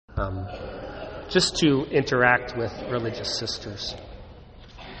just to interact with religious sisters.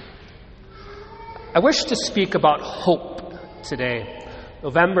 I wish to speak about hope today.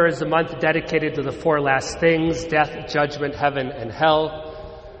 November is the month dedicated to the four last things: death, judgment, heaven, and hell.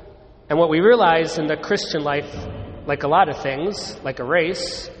 And what we realize in the Christian life, like a lot of things, like a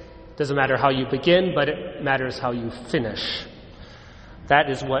race, doesn't matter how you begin, but it matters how you finish. That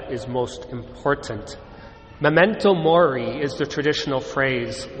is what is most important. Memento mori is the traditional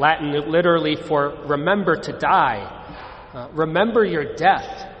phrase, Latin literally for remember to die. Remember your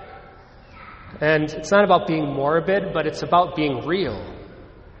death. And it's not about being morbid, but it's about being real.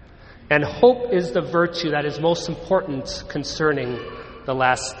 And hope is the virtue that is most important concerning the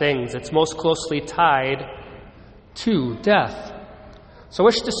last things. It's most closely tied to death. So I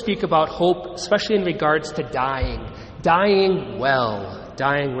wish to speak about hope, especially in regards to dying. Dying well,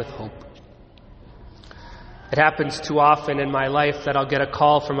 dying with hope. It happens too often in my life that I'll get a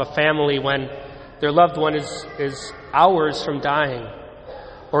call from a family when their loved one is hours from dying.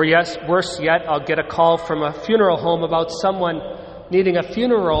 Or yes, worse yet, I'll get a call from a funeral home about someone needing a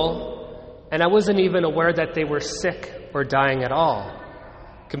funeral, and I wasn't even aware that they were sick or dying at all.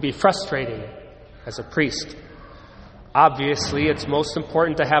 It can be frustrating as a priest. Obviously, it's most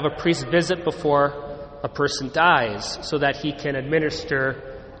important to have a priest visit before a person dies so that he can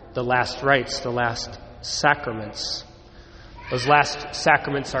administer the last rites, the last sacraments. Those last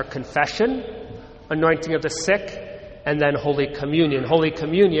sacraments are confession, anointing of the sick, and then Holy Communion. Holy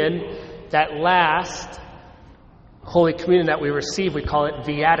Communion, that last Holy Communion that we receive, we call it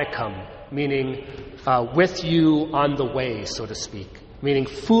viaticum, meaning with you on the way, so to speak, meaning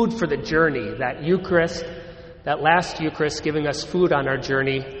food for the journey, that Eucharist, that last Eucharist giving us food on our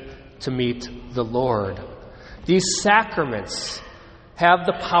journey to meet the Lord. These sacraments have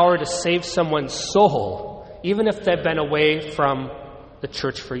the power to save someone's soul, even if they've been away from the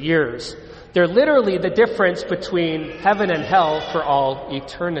church for years. They're literally the difference between heaven and hell for all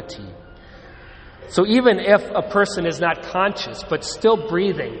eternity. So even if a person is not conscious but still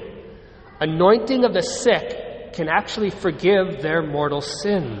breathing, anointing of the sick can actually forgive their mortal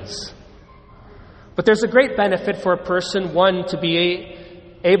sins. But there's a great benefit for a person, one, to be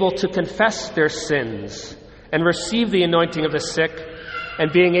able to confess their sins and receive the anointing of the sick,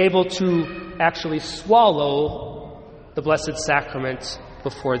 and being able to actually swallow the Blessed Sacrament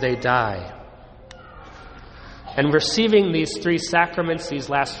before they die. And receiving these three sacraments, these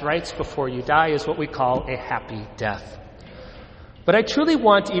last rites before you die, is what we call a happy death. But I truly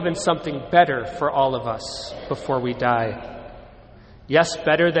want even something better for all of us before we die. Yes,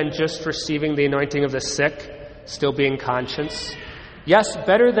 better than just receiving the anointing of the sick, still being conscious. Yes,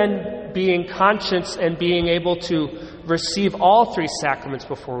 better than being conscious and being able to receive all three sacraments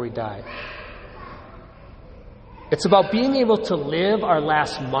before we die. It's about being able to live our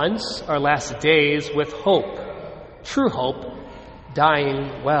last months, our last days with hope. True hope,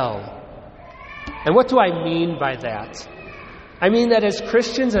 dying well. And what do I mean by that? I mean that as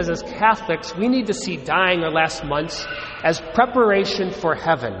Christians, as Catholics, we need to see dying our last months as preparation for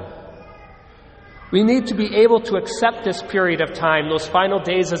heaven. We need to be able to accept this period of time, those final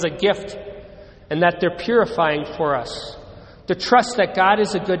days, as a gift, and that they're purifying for us. To trust that God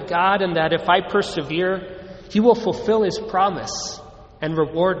is a good God, and that if I persevere, He will fulfill His promise and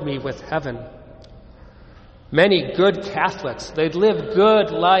reward me with heaven. Many good Catholics, they live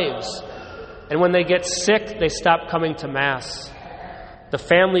good lives, and when they get sick, they stop coming to Mass. The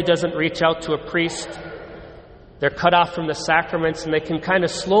family doesn't reach out to a priest. They're cut off from the sacraments, and they can kind of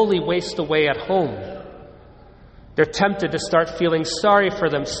slowly waste away at home. They're tempted to start feeling sorry for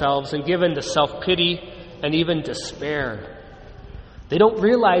themselves and give in to self-pity and even despair. They don't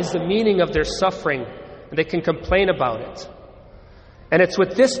realize the meaning of their suffering, and they can complain about it. And it's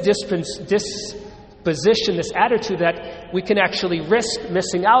with this disposition, this attitude, that we can actually risk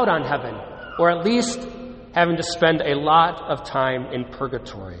missing out on heaven, or at least having to spend a lot of time in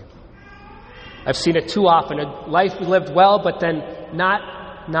purgatory. I've seen it too often. A life lived well, but then not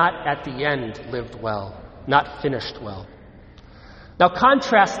at the end lived well, not finished well. Now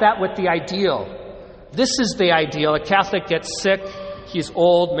contrast that with the ideal. This is the ideal. A Catholic gets sick, he's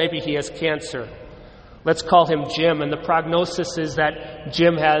old, maybe he has cancer. Let's call him Jim, and the prognosis is that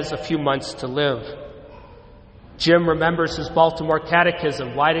Jim has a few months to live. Jim remembers his Baltimore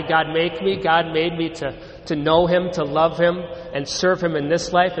Catechism. Why did God make me? God made me to know Him, to love Him, and serve Him in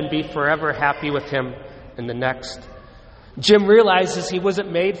this life and be forever happy with Him in the next. Jim realizes he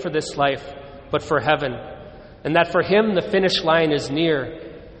wasn't made for this life, but for heaven, and that for him the finish line is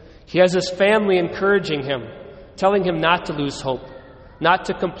near. He has his family encouraging him, telling him not to lose hope, not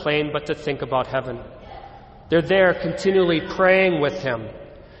to complain, but to think about heaven. They're there continually praying with him,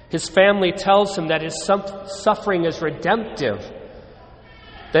 His family tells him that his suffering is redemptive,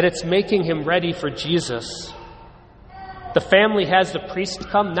 that it's making him ready for Jesus. The family has the priest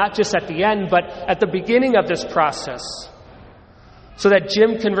come, not just at the end, but at the beginning of this process, so that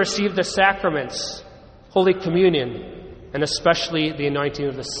Jim can receive the sacraments, Holy Communion, and especially the anointing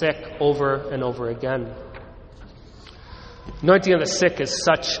of the sick over and over again. Anointing of the sick is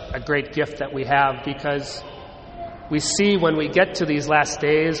such a great gift that we have, because we see when we get to these last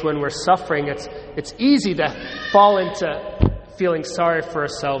days, when we're suffering, it's easy to fall into feeling sorry for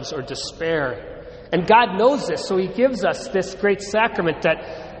ourselves or despair. And God knows this, so He gives us this great sacrament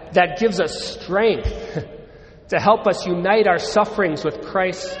that gives us strength to help us unite our sufferings with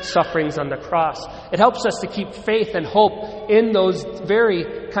Christ's sufferings on the cross. It helps us to keep faith and hope in those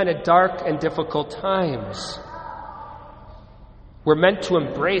very kind of dark and difficult times. We're meant to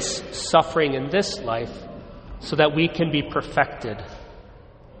embrace suffering in this life so that we can be perfected.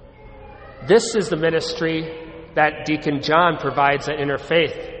 This is the ministry that Deacon John provides at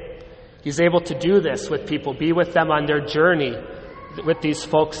Interfaith. He's able to do this with people, be with them on their journey with these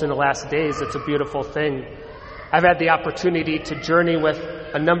folks in the last days. It's a beautiful thing. I've had the opportunity to journey with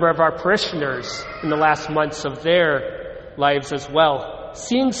a number of our parishioners in the last months of their lives as well.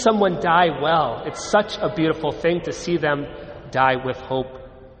 Seeing someone die well, it's such a beautiful thing to see them die with hope.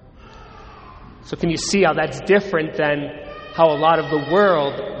 So can you see how that's different than how a lot of the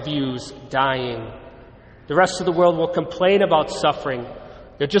world views dying? The rest of the world will complain about suffering.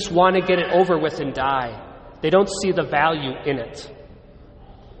 They just want to get it over with and die. They don't see the value in it.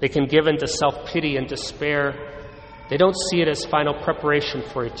 They can give in to self-pity and despair. They don't see it as final preparation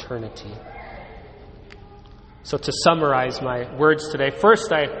for eternity. So to summarize my words today,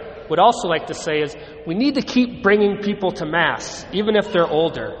 first I would also like to say is we need to keep bringing people to Mass, even if they're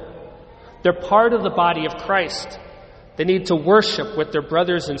older. They're part of the body of Christ. They need to worship with their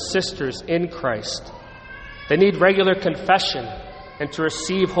brothers and sisters in Christ. They need regular confession and to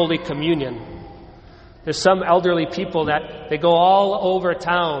receive Holy Communion. There's some elderly people that they go all over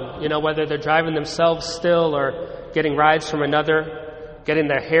town, whether they're driving themselves still or getting rides from another, getting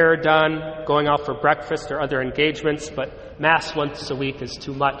their hair done, going out for breakfast or other engagements, but Mass once a week is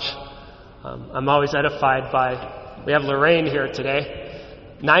too much. I'm always edified by, we have Lorraine here today,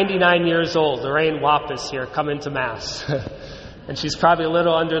 99 years old, Lorraine Wappus here, coming to Mass. And she's probably a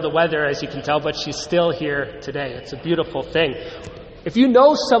little under the weather, as you can tell, but she's still here today. It's a beautiful thing. If you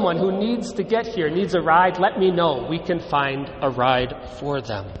know someone who needs to get here, needs a ride, let me know. We can find a ride for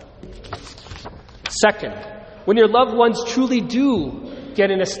them. Second, when your loved ones truly do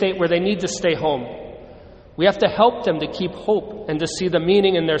get in a state where they need to stay home, we have to help them to keep hope and to see the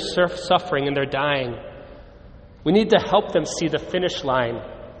meaning in their suffering and their dying. We need to help them see the finish line.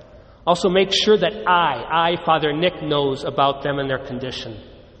 Also make sure that I, Father Nick, knows about them and their condition.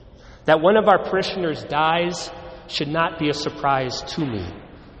 That one of our parishioners dies should not be a surprise to me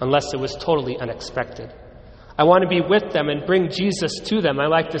unless it was totally unexpected. I want to be with them and bring Jesus to them. I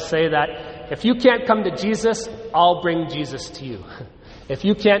like to say that if you can't come to Jesus, I'll bring Jesus to you. If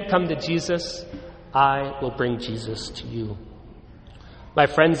you can't come to Jesus, I will bring Jesus to you. My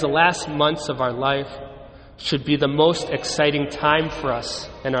friends, the last months of our life should be the most exciting time for us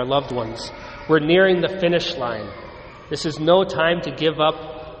and our loved ones. We're nearing the finish line. This is no time to give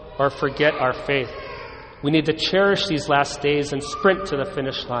up or forget our faith. We need to cherish these last days and sprint to the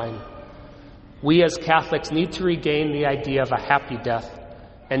finish line. We as Catholics need to regain the idea of a happy death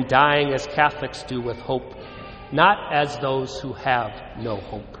and dying as Catholics do with hope, not as those who have no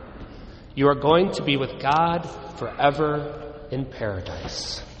hope. You are going to be with God forever in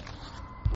paradise.